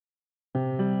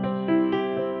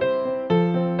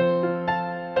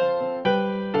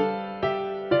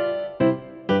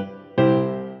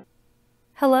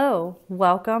Hello,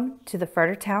 welcome to the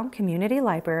Fredericktown Community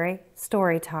Library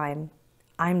Storytime.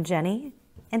 I'm Jenny,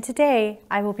 and today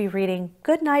I will be reading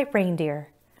Goodnight Reindeer,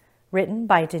 written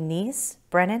by Denise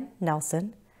Brennan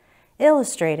Nelson,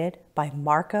 illustrated by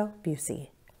Marco Busey.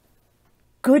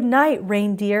 Good night,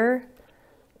 Reindeer.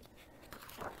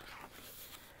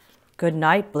 Good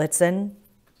night, Blitzen.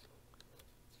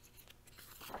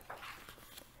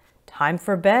 Time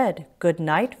for bed. Good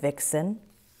night, Vixen.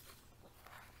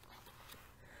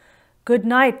 Good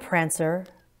night, Prancer.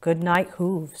 Good night,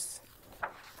 Hooves.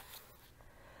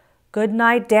 Good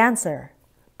night, Dancer.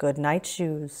 Good night,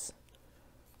 Shoes.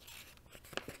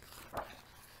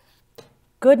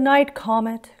 Good night,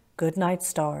 Comet. Good night,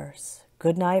 Stars.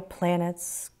 Good night,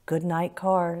 Planets. Good night,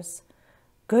 Cars.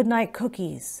 Good night,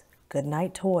 Cookies. Good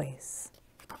night, Toys.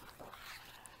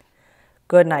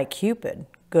 Good night, Cupid.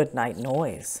 Good night,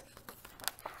 Noise.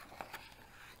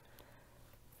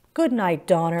 Good night,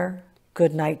 Donner.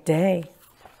 Good night, Day.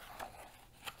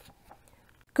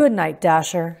 Good night,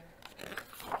 Dasher.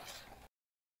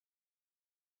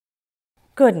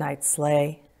 Good night,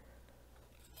 Sleigh.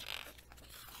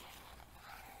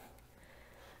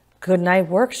 Good night,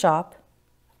 Workshop.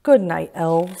 Good night,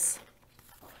 Elves.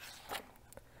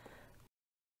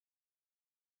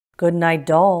 Good night,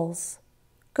 Dolls.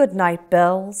 Good night,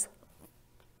 Bells.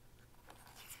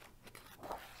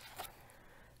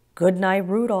 Good night,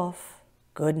 Rudolph.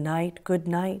 Good night, good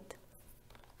night.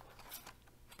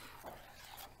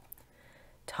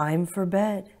 Time for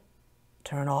bed.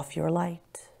 Turn off your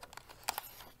light.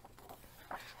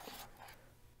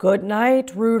 Good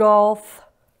night, Rudolph.